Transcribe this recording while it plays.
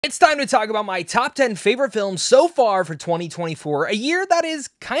It's time to talk about my top 10 favorite films so far for 2024, a year that is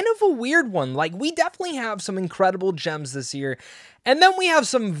kind of a weird one. Like, we definitely have some incredible gems this year, and then we have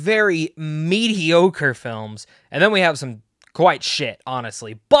some very mediocre films, and then we have some quite shit,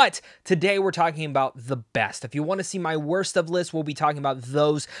 honestly. But today we're talking about the best. If you want to see my worst of list, we'll be talking about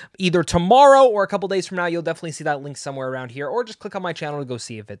those either tomorrow or a couple days from now. You'll definitely see that link somewhere around here, or just click on my channel to go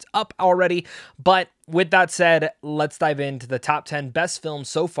see if it's up already. But with that said, let's dive into the top 10 best films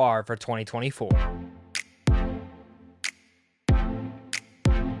so far for 2024.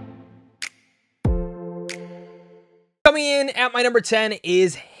 Coming in at my number 10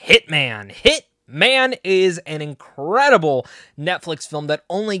 is Hitman. Hitman is an incredible Netflix film that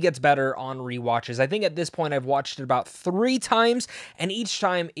only gets better on rewatches. I think at this point I've watched it about 3 times, and each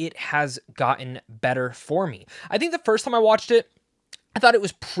time it has gotten better for me. I think the first time I watched it, I thought it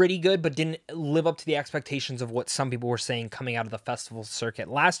was pretty good, but didn't live up to the expectations of what some people were saying coming out of the festival circuit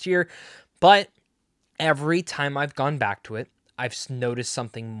last year. But every time I've gone back to it, I've noticed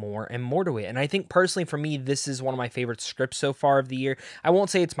something more and more to it. And I think personally for me, this is one of my favorite scripts so far of the year. I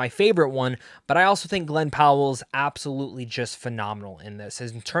won't say it's my favorite one, but I also think Glen Powell is absolutely just phenomenal in this.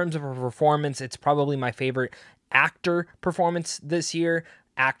 In terms of a performance, it's probably my favorite actor performance this year.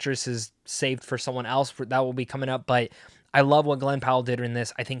 Actress is saved for someone else, that will be coming up, but I love what Glen Powell did in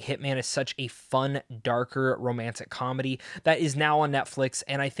this. I think Hitman is such a fun, darker, romantic comedy that is now on Netflix,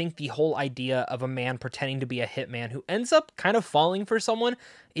 and I think the whole idea of a man pretending to be a hitman who ends up kind of falling for someone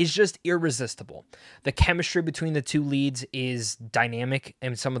is just irresistible. The chemistry between the two leads is dynamic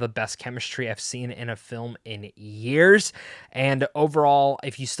and some of the best chemistry I've seen in a film in years. And overall,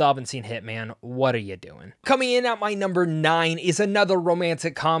 if you still haven't seen Hitman, what are you doing? Coming in at my number 9 is another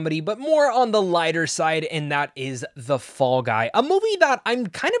romantic comedy, but more on the lighter side, and that is The Fall Guy, a movie that I'm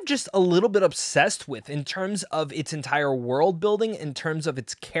kind of just a little bit obsessed with in terms of its entire world building, in terms of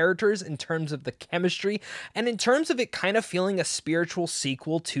its characters, in terms of the chemistry, and in terms of it kind of feeling a spiritual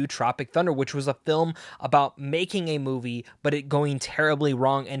sequel to Tropic Thunder, which was a film about making a movie, but it going terribly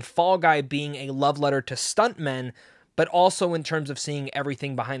wrong, and Fall Guy being a love letter to stuntmen, but also in terms of seeing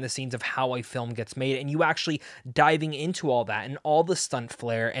everything behind the scenes of how a film gets made, and you actually diving into all that and all the stunt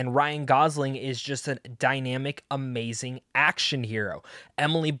flair, and Ryan Gosling is just a dynamic, amazing action hero.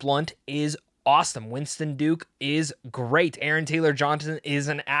 Emily Blunt is awesome. Winston Duke is great. Aaron Taylor Johnson is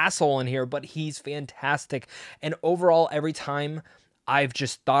an asshole in here, but he's fantastic. And overall, every time I've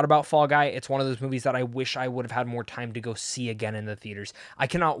just thought about Fall Guy, it's one of those movies that I wish I would have had more time to go see again in the theaters. I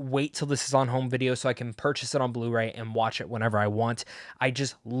cannot wait till this is on home video so I can purchase it on Blu-ray and watch it whenever I want. I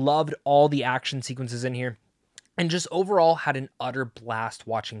just loved all the action sequences in here, and just overall had an utter blast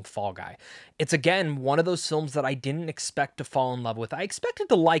watching Fall Guy. It's, again, one of those films that I didn't expect to fall in love with. I expected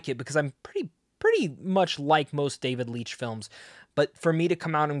to like it because I'm pretty much like most David Leitch films, but for me to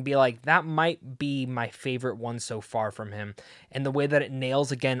come out and be like, that might be my favorite one so far from him, and the way that it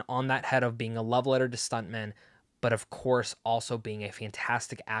nails, again, on that head of being a love letter to stuntmen, but of course also being a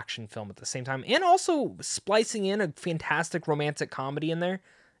fantastic action film at the same time, and also splicing in a fantastic romantic comedy in there,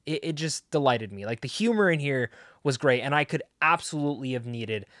 it just delighted me. Like, the humor in here was great, and I could absolutely have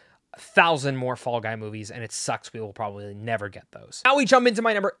needed 1,000 more Fall Guy movies, and it sucks we will probably never get those. Now we jump into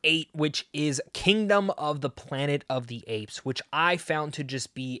my number 8, which is Kingdom of the Planet of the Apes, which I found to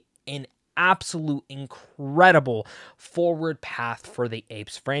just be an absolute incredible forward path for the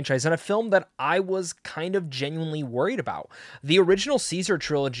Apes franchise, and a film that I was kind of genuinely worried about. The original Caesar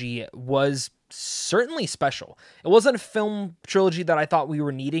trilogy was certainly special. It wasn't a film trilogy that I thought we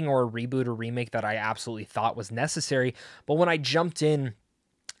were needing, or a reboot or remake that I absolutely thought was necessary, but when I jumped in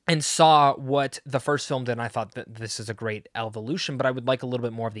and saw what the first film did, and I thought that this is a great evolution, but I would like a little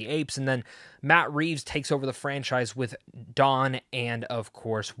bit more of the apes. And then Matt Reeves takes over the franchise with Dawn and, of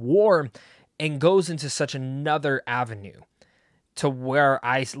course, War, and goes into such another avenue to where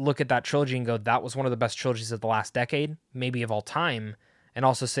I look at that trilogy and go, that was one of the best trilogies of the last decade, maybe of all time, and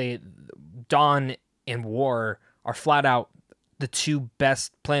also say Dawn and War are flat out the 2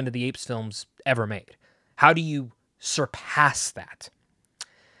 best Planet of the Apes films ever made. How do you surpass that?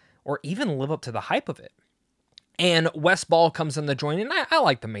 Or even live up to the hype of it? And Wes Ball comes in the joint, and I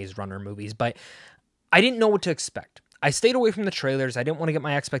like the Maze Runner movies, but I didn't know what to expect. I stayed away from the trailers. I didn't want to get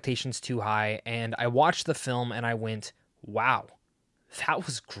my expectations too high, and I watched the film, and I went, wow, that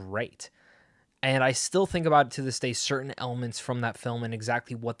was great. And I still think about it to this day, certain elements from that film and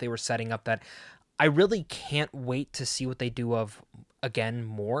exactly what they were setting up, that I really can't wait to see what they do of, again,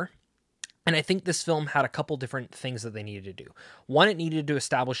 more. And I think this film had a couple different things that they needed to do. One, it needed to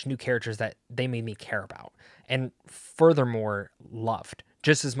establish new characters that they made me care about, and furthermore, loved.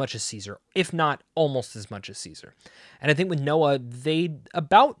 just as much as Caesar, if not almost as much as Caesar. And I think with Noah, they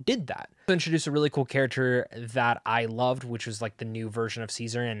about did that. They introduced a really cool character that I loved, which was like the new version of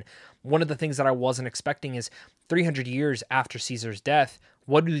Caesar. And one of the things that I wasn't expecting is 300 years after Caesar's death,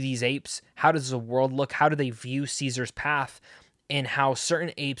 what do these apes, how does the world look? How do they view Caesar's path? And how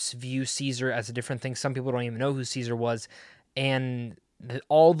certain apes view Caesar as a different thing. Some people don't even know who Caesar was. And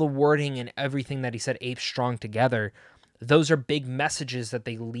all the wording and everything that he said, apes strong together, those are big messages that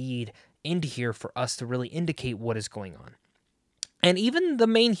they lead into here for us to really indicate what is going on. And even the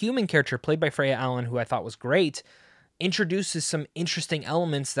main human character, played by Freya Allen, who I thought was great, introduces some interesting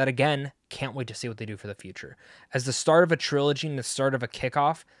elements that, again, can't wait to see what they do for the future. As the start of a trilogy and the start of a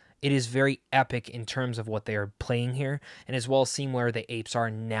kickoff, it is very epic in terms of what they are playing here, and as well as seeing where the apes are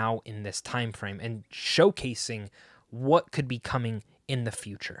now in this time frame and showcasing what could be coming in the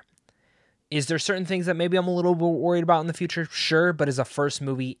future. Is there certain things that maybe I'm a little bit worried about in the future? Sure, but as a first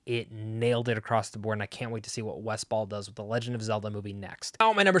movie, it nailed it across the board, and I can't wait to see what Wes Ball does with the Legend of Zelda movie next.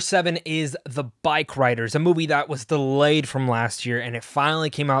 Now, my number 7 is The Bike Riders, a movie that was delayed from last year, and it finally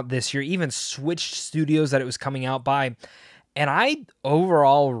came out this year, even switched studios that it was coming out by, and I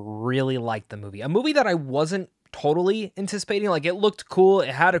overall really liked the movie. A movie that I wasn't totally anticipating. Like, it looked cool, it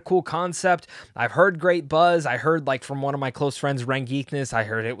had a cool concept. I've heard great buzz. I heard, like, from one of my close friends, Geekness, I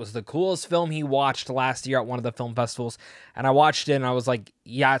heard it was the coolest film he watched last year at one of the film festivals, and I watched it and I was like,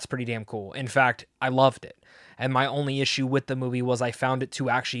 yeah, it's pretty damn cool. In fact, I loved it. And my only issue with the movie was I found it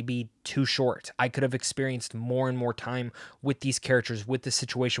to actually be too short. I could have experienced more and more time with these characters, with the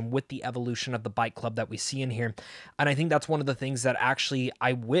situation, with the evolution of the bike club that we see in here. And I think that's one of the things that actually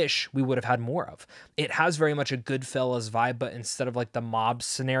I wish we would have had more of. It has very much a Goodfellas vibe, but instead of like the mob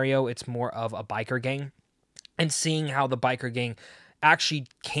scenario, it's more of a biker gang. And seeing how the biker gang actually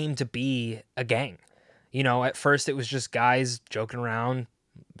came to be a gang. You know, at first it was just guys joking around,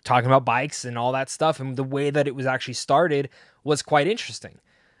 talking about bikes and all that stuff, and the way that it was actually started was quite interesting.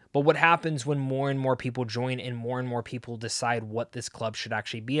 But what happens when more and more people join and more people decide what this club should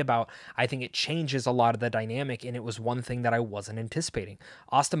actually be about, I think it changes a lot of the dynamic, and it was one thing that I wasn't anticipating.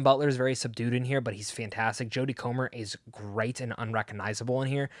 Austin Butler is very subdued in here, but he's fantastic. Jodie Comer is great and unrecognizable in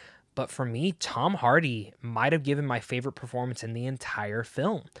here. But for me, Tom Hardy might have given my favorite performance in the entire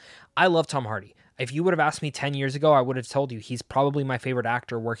film. I love Tom Hardy. If you would have asked me 10 years ago, I would have told you he's probably my favorite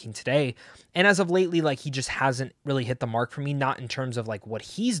actor working today. And as of lately, like, he just hasn't really hit the mark for me, not in terms of like what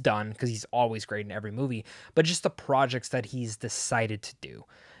he's done, because he's always great in every movie, but just the projects that he's decided to do.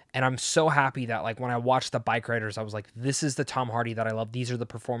 And I'm so happy that, like, when I watched The Bike Riders, I was like, this is the Tom Hardy that I love. These are the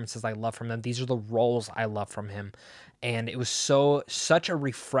performances I love from them. These are the roles I love from him. And it was such a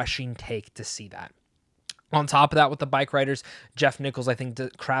refreshing take to see that. On top of that, with The Bike Riders, Jeff Nichols, I think,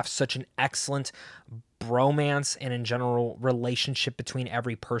 crafts such an excellent bromance and, in general, relationship between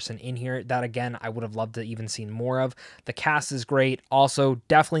every person in here that, again, I would have loved to even seen more of. The cast is great. Also,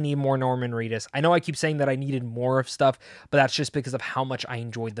 definitely need more Norman Reedus. I know I keep saying that I needed more of stuff, but that's just because of how much I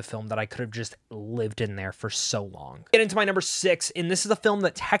enjoyed the film, that I could have just lived in there for so long. Get into my number 6, and this is a film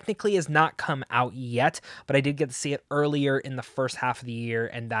that technically has not come out yet, but I did get to see it earlier in the first half of the year,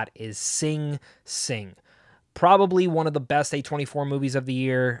 and that is Sing Sing. Probably one of the best A24 movies of the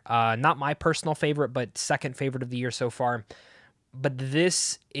year. Not my personal favorite, but second favorite of the year so far. But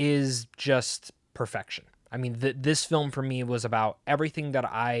this is just perfection. I mean, this film for me was about everything that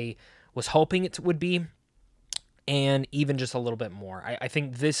I was hoping it would be, and even just a little bit more. I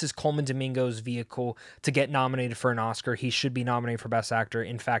think this is Coleman Domingo's vehicle to get nominated for an Oscar. He should be nominated for Best Actor.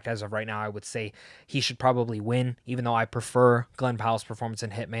 In fact, as of right now, I would say he should probably win, even though I prefer Glen Powell's performance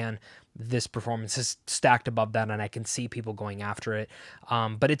in Hitman. This performance is stacked above that, and I can see people going after it.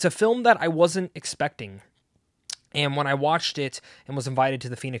 But it's a film that I wasn't expecting. And when I watched it and was invited to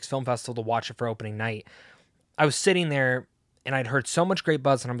the Phoenix Film Festival to watch it for opening night, I was sitting there and I'd heard so much great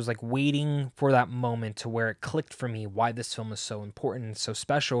buzz, and I was like waiting for that moment to where it clicked for me why this film is so important and so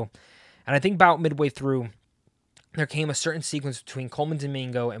special. And I think about midway through, there came a certain sequence between Coleman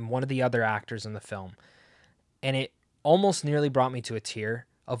Domingo and one of the other actors in the film. And it almost nearly brought me to a tear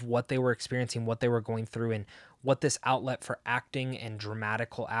of what they were experiencing, what they were going through, and what this outlet for acting and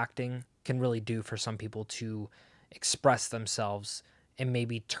dramatical acting can really do for some people to express themselves and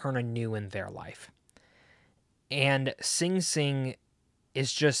maybe turn anew in their life. And Sing Sing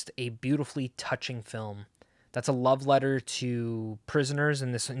is just a beautifully touching film that's a love letter to prisoners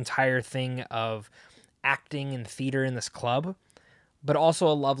and this entire thing of acting and theater in this club, but also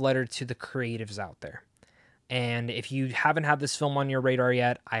a love letter to the creatives out there. And if you haven't had this film on your radar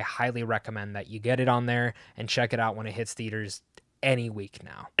yet, I highly recommend that you get it on there and check it out when it hits theaters. any week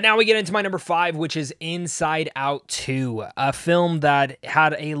now. And now we get into my number 5, which is Inside Out 2, a film that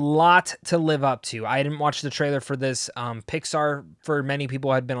had a lot to live up to. I didn't watch the trailer for this. Pixar, for many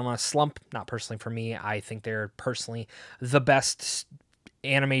people, had been on a slump. Not personally for me. I think they're personally the best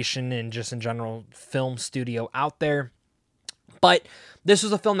animation and just in general film studio out there. But this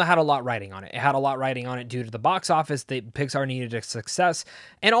was a film that had a lot riding on it. It had a lot riding on it due to the box office. Pixar needed a success.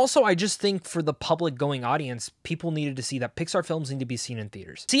 And also, I just think for the public going audience, people needed to see that Pixar films need to be seen in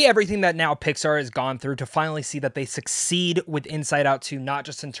theaters. See everything that now Pixar has gone through to finally see that they succeed with Inside Out 2, not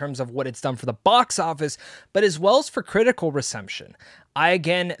just in terms of what it's done for the box office, but as well as for critical reception. I,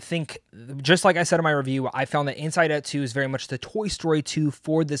 again, think, just like I said in my review, I found that Inside Out 2 is very much the Toy Story 2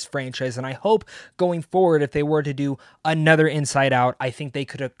 for this franchise, and I hope going forward, if they were to do another Inside Out, I think they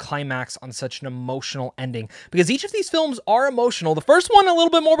could have climaxed on such an emotional ending, because each of these films are emotional. The first one a little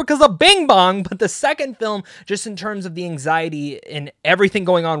bit more because of Bing Bong, but the second film, just in terms of the anxiety and everything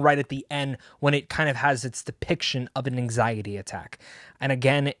going on right at the end, when it kind of has its depiction of an anxiety attack. And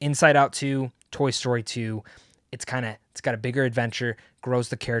again, Inside Out 2, Toy Story 2, it's got a bigger adventure, grows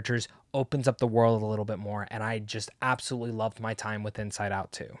the characters, opens up the world a little bit more, and I just absolutely loved my time with Inside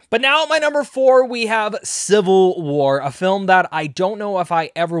Out 2. But now at my number 4, we have Civil War, a film that I don't know if I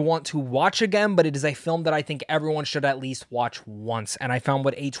ever want to watch again, but it is a film that I think everyone should at least watch once. And I found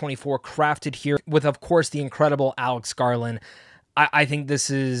what A24 crafted here with, of course, the incredible Alex Garland. I think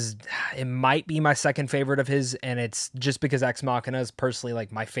it might be my second favorite of his, and it's just because Ex Machina is personally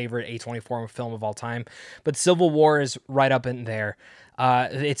like my favorite A24 film of all time. But Civil War is right up in there.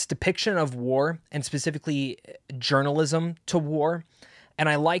 Its depiction of war, and specifically journalism to war. And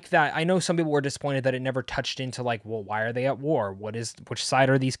I like that. I know some people were disappointed that it never touched into like, well, why are they at war? Which side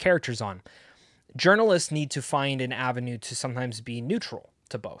are these characters on? Journalists need to find an avenue to sometimes be neutral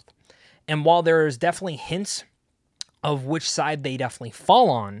to both. And while there's definitely hints of which side they definitely fall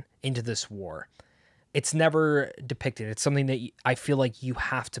on into this war, it's never depicted. It's something that I feel like you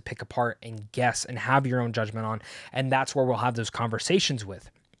have to pick apart and guess and have your own judgment on, and that's where we'll have those conversations with.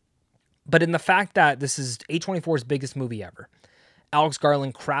 But in the fact that this is A24's biggest movie ever, Alex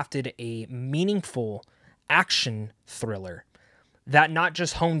Garland crafted a meaningful action thriller that not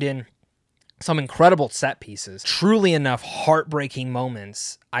just honed in some incredible set pieces, truly enough heartbreaking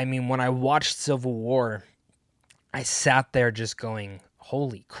moments. I mean, when I watched Civil War, I sat there just going,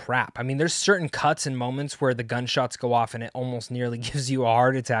 holy crap. I mean, there's certain cuts and moments where the gunshots go off and it almost nearly gives you a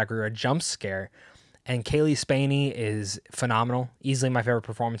heart attack or a jump scare. And Kaylee Spaney is phenomenal. Easily my favorite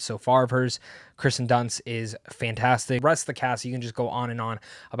performance so far of hers. Kristen Dunst is fantastic. The rest of the cast, you can just go on and on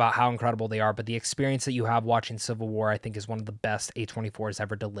about how incredible they are. But the experience that you have watching Civil War, I think, is one of the best A24 has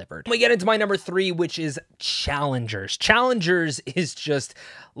ever delivered. We get into my number 3, which is Challengers. Challengers is just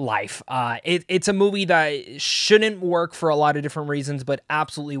life. It's a movie that shouldn't work for a lot of different reasons, but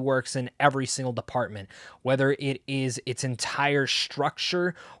absolutely works in every single department. Whether it is its entire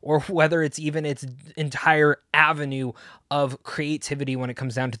structure or whether it's even its entire avenue of creativity when it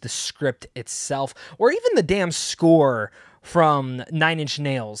comes down to the script itself, or even the damn score from Nine Inch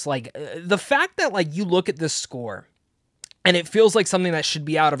Nails. Like, the fact that, like, you look at this score and it feels like something that should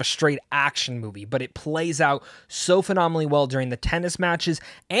be out of a straight action movie, but it plays out so phenomenally well during the tennis matches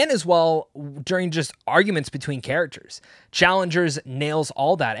and as well during just arguments between characters. Challengers nails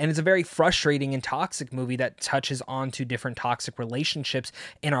all that, and it's a very frustrating and toxic movie that touches on to different toxic relationships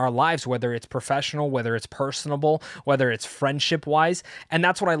in our lives, whether it's professional, whether it's personable, whether it's friendship-wise. And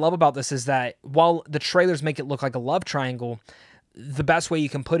that's what I love about this, is that while the trailers make it look like a love triangle, the best way you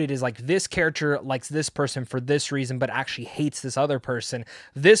can put it is like, this character likes this person for this reason, but actually hates this other person.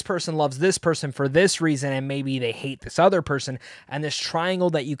 This person loves this person for this reason, and maybe they hate this other person. And this triangle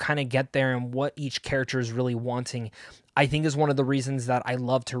that you kind of get there and what each character is really wanting, I think is one of the reasons that I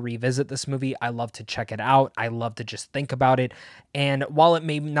love to revisit this movie. I love to check it out. I love to just think about it. And while it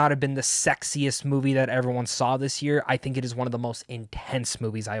may not have been the sexiest movie that everyone saw this year, I think it is one of the most intense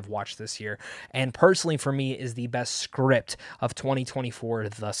movies I have watched this year. And personally, for me, is the best script of 2024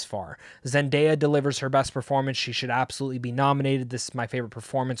 thus far. Zendaya delivers her best performance. She should absolutely be nominated. This is my favorite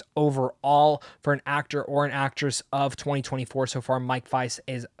performance overall for an actor or an actress of 2024 so far. Mike Weiss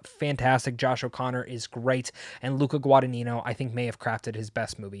is fantastic. Josh O'Connor is great. And Luca Guadagnino, I think, may have crafted his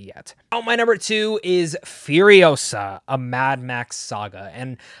best movie yet. Oh, my number 2 is Furiosa, a Mad Max Saga.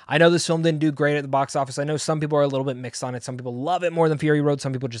 And I know this film didn't do great at the box office. I know some people are a little bit mixed on it. Some people love it more than Fury Road.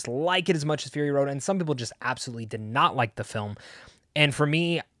 Some people just like it as much as Fury Road. And some people just absolutely did not like the film. And for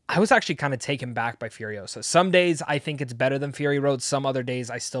me, I was actually kind of taken back by Furiosa. Some days I think it's better than Fury Road. Some other days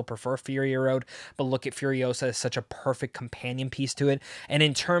I still prefer Fury Road. But look at Furiosa as such a perfect companion piece to it. And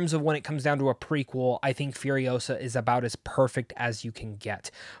in terms of when it comes down to a prequel, I think Furiosa is about as perfect as you can get.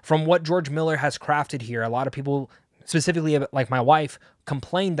 From what George Miller has crafted here, a lot of people, specifically like my wife,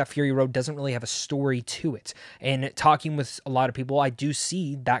 complained that Fury Road doesn't really have a story to it. And talking with a lot of people, I do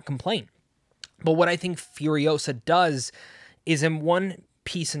see that complaint. But what I think Furiosa does is, in one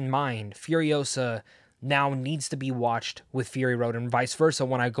piece in mind, Furiosa now needs to be watched with Fury Road, and vice versa.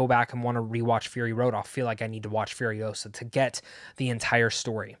 When I go back and want to rewatch Fury Road, I'll feel like I need to watch Furiosa to get the entire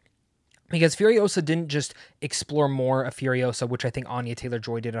story. Because Furiosa didn't just explore more of Furiosa, which I think Anya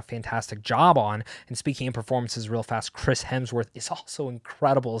Taylor-Joy did a fantastic job on. And speaking of performances real fast, Chris Hemsworth is also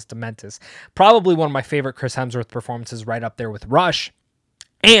incredible as Dementus. Probably one of my favorite Chris Hemsworth performances, right up there with Rush.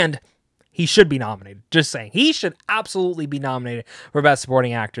 And he should be nominated. Just saying. He should absolutely be nominated for Best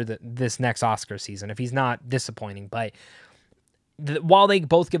Supporting Actor this next Oscar season, if he's not disappointing. But while they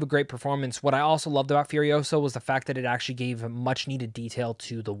both give a great performance, what I also loved about Furiosa was the fact that it actually gave much needed detail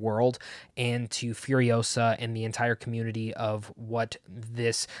to the world and to Furiosa and the entire community of what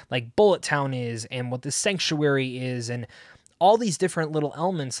this like Bullet Town is and what this sanctuary is, and all these different little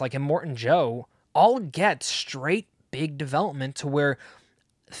elements like Immortan Joe all get straight big development to where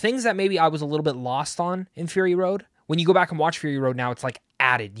things that maybe I was a little bit lost on in Fury Road, when you go back and watch Fury Road now, it's like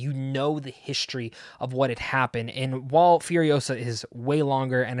added. You know the history of what had happened. And while Furiosa is way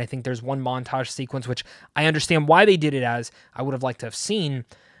longer, and I think there's one montage sequence, which I understand why they did it as I would have liked to have seen,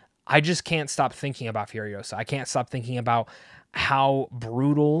 I just can't stop thinking about Furiosa. I can't stop thinking about how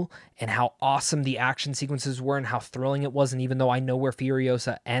brutal and how awesome the action sequences were and how thrilling it was. And even though I know where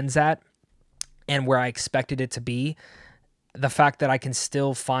Furiosa ends at and where I expected it to be, the fact that I can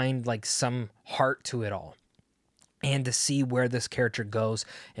still find like some heart to it all, and to see where this character goes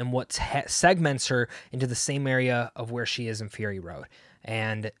and what segments her into the same area of where she is in Fury Road.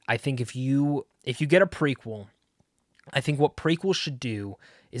 And I think if you get a prequel, I think what prequels should do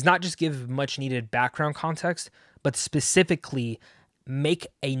is not just give much needed background context, but specifically make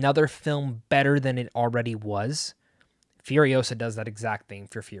another film better than it already was. Furiosa does that exact thing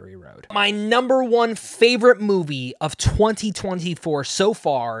for Fury Road. My number one favorite movie of 2024 so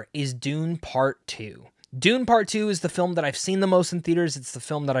far is Dune Part 2. Dune Part 2 is the film that I've seen the most in theaters. It's the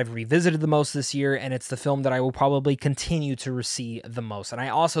film that I've revisited the most this year, and it's the film that I will probably continue to see the most. And I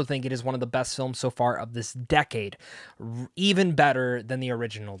also think it is one of the best films so far of this decade, even better than the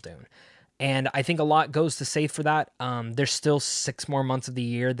original Dune. And I think a lot goes to say for that. There's still 6 more months of the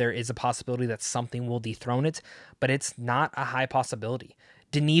year. There is a possibility that something will dethrone it, but it's not a high possibility.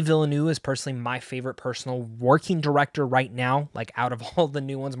 Denis Villeneuve is personally my favorite personal working director right now. Like, out of all the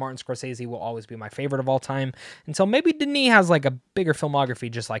new ones, Martin Scorsese will always be my favorite of all time, until maybe Denis has like a bigger filmography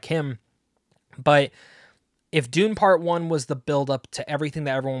just like him. But if Dune Part 1 was the build-up to everything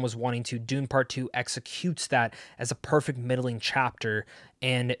that everyone was wanting to, Dune Part 2 executes that as a perfect middling chapter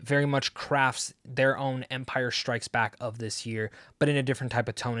and very much crafts their own Empire Strikes Back of this year, but in a different type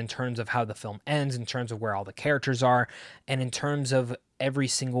of tone in terms of how the film ends, in terms of where all the characters are, and in terms of every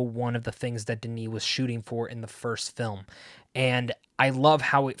single one of the things that Denis was shooting for in the first film. And I love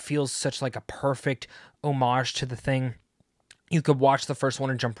how it feels such like a perfect homage to the thing. You could watch the first one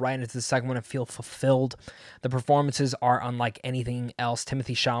and jump right into the second one and feel fulfilled. The performances are unlike anything else.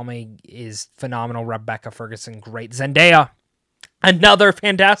 Timothée Chalamet is phenomenal. Rebecca Ferguson, great. Zendaya, another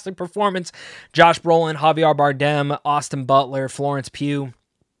fantastic performance. Josh Brolin, Javier Bardem, Austin Butler, Florence Pugh.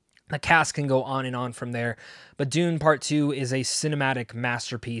 The cast can go on and on from there. But Dune Part 2 is a cinematic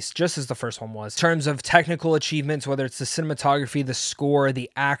masterpiece, just as the first one was. In terms of technical achievements, whether it's the cinematography, the score, the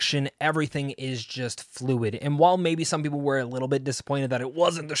action, everything is just fluid. And while maybe some people were a little bit disappointed that it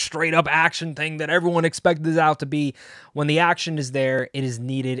wasn't the straight-up action thing that everyone expected it out to be, when the action is there, it is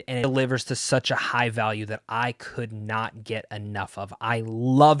needed, and it delivers to such a high value that I could not get enough of. I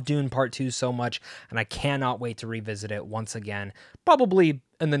love Dune Part 2 so much, and I cannot wait to revisit it once again, probably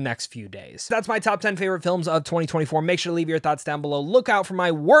in the next few days. That's my top 10 favorite films of 2024. Make sure to leave your thoughts down below. Look out for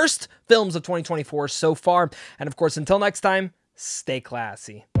my worst films of 2024 so far. And of course, until next time, stay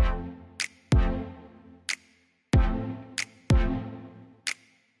classy.